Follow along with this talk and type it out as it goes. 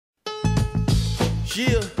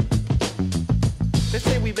Yeah. They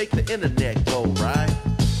say we make the internet go, right?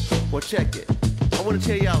 Well, check it. I want to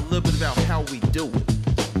tell y'all a little bit about how we do it.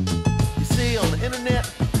 You see, on the internet,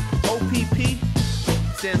 O.P.P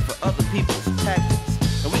stands for other people's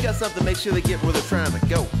packets. And we got something to make sure they get where they're trying to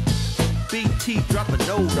go. BT, drop a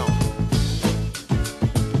node on them.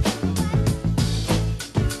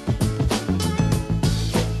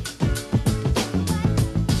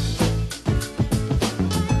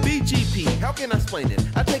 BGP, how can I explain it?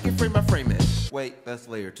 I take it frame by frame it. Wait, that's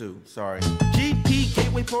layer 2, sorry. GP,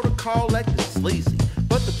 gateway protocol, acting sleazy.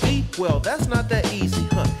 But the B, well, that's not that easy,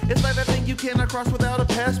 huh? It's like that thing you cannot cross without a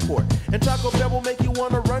passport. And Taco Bell will make you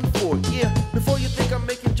wanna run for it, yeah. Before you think I'm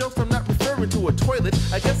making jokes, I'm not referring to a toilet.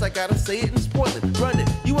 I guess I gotta say it and spoil it, run it.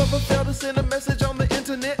 You ever failed to send a message on the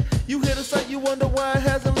internet? You hit a site, you wonder why it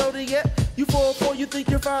hasn't loaded yet? You 404, you think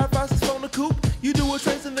your Firefox is phone a coupe? You do a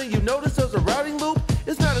trace and then you notice there's a routing loop.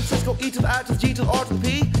 It's not a Cisco E to the I to the G to the R to the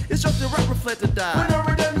P. It's just a red reflector die. With no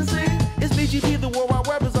redundancy. It's BGP, the World Wide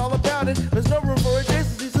Web is all about it. There's no room for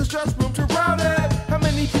adjacencies, there's just room to route it. How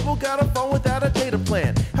many people got a phone without a data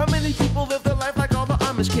plan? How many people live their life like all the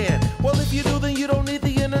Amish can? Well, if you do, then you don't need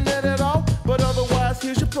the internet at all. But otherwise,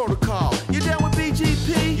 here's your protocol. You down with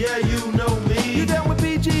BGP? Yeah, you know me. You down with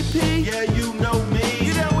BGP? Yeah, you know me.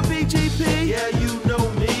 You down with BGP? Yeah, you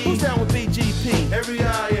know me. Who's down with BGP? Every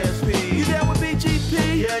ISP. You down with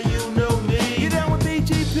BGP? Yeah, you know me. You down with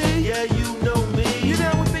BGP? Yeah, you know me. You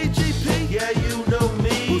down with BGP? Yeah, you know me.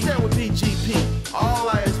 Who's down with BGP? All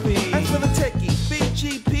ISPs. As for the techies,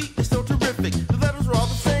 BGP is so terrific. The letters are all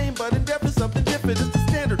the same, but in depth is something different. It's the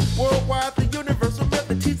standard, worldwide, the universal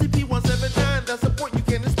method. TCP 179, that's a port you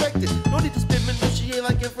can't inspect it. No need to spin minutiae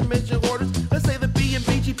like information hoarders. Let's say the B in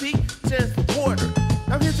BGP stands for border.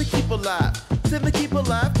 I'm here to keep alive. Send the keep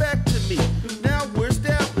alive back to me. Now we're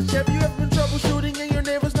established. Have you ever been troubleshooting and your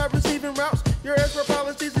neighbor's not receiving routes? Your SOPA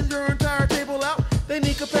policies and your entire table out. They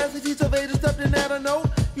need capacity, so they just stepped in at a node.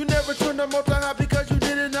 You never turned on multi-hop because you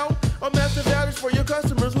didn't know. A massive outage for your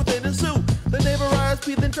customers within a suit. The neighbor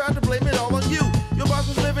ISP then tried to blame it all on you. Your boss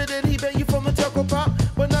was livid and he banned you from the telco pop,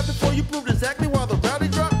 but not before you proved exactly why the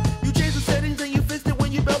routing dropped. You changed the settings and you fixed it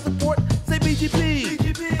when you bell support. Say BGP.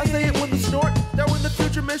 BGP. I say it with a snort. Now in the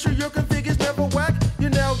future, make sure your config is never whack.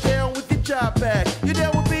 You're now down with your job back. You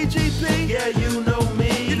down with BGP? Yeah, you know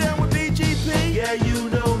me. You down with BGP? Yeah, you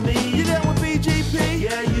know me. You down with BGP?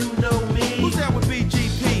 Yeah, you know me. Who's down with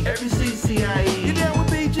BGP? Every CCIE. You down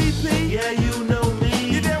with BGP? Yeah, you know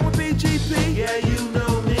me. You down with BGP? Yeah, you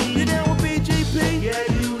know me. You down with BGP? Yeah,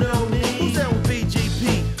 you know me. Who's down with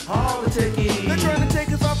BGP? All the techies. They're trying to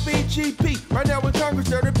take us off BGP. Right now in Congress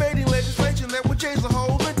they're debating legislation that would change the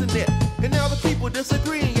whole internet. And now the people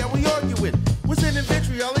disagreeing, yeah, we arguing. We're sending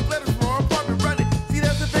vitriolic letters from our apartment running. See,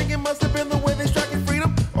 that's the thing, it must have been the way they striking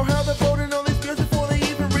freedom, or how they're voting on these bills before they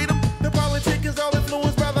even read them. The politic is all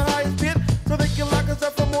influenced by the highest bid, so they can lock us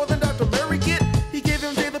up for more than Dr. Murray get. He gave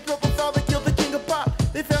him Jay the propofol that killed the king of pop.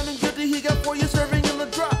 They found him guilty, he got 4 years serving in the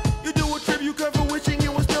drop. You do a tribute cover wishing he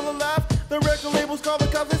was still alive. The record labels call the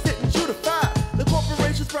cops, they sit and shoot a 5. The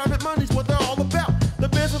corporations' private money's what they're all about. The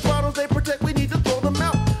business models they protect, we need to throw them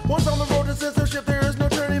out. Once on the road to censorship, there is no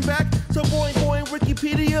turning back. So boing boing,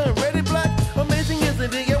 Wikipedia and Reddit Black. Amazing,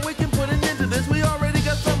 isn't it? Yeah, we can put an end to this. We already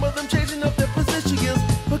got some of them changing up their positions,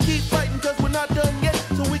 but keep fighting cause we're not done yet.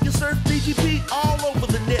 So we can surf BGP all over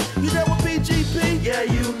the net. You down with BGP? Yeah,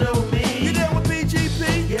 you know me. You down with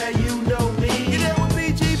BGP? Yeah, you know me. You down with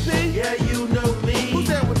BGP? Yeah, you know me. Who's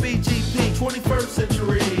down with BGP? 21st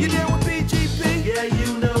century. You down with BGP? Yeah,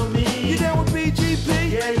 you know me. You down with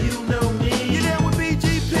BGP? Yeah, you know me. You down with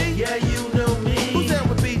BGP? Yeah, you know me. Who's down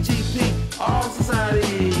with BGP? All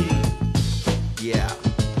society. Yeah.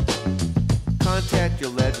 Contact your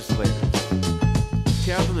legislators.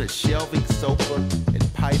 Tell them that shelving SOPA and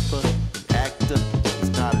PIPA and ACTA is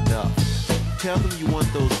not enough. Tell them you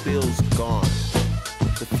want those bills gone.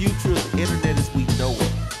 The future of the internet as we know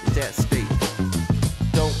it is at stake.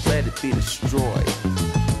 Don't let it be destroyed.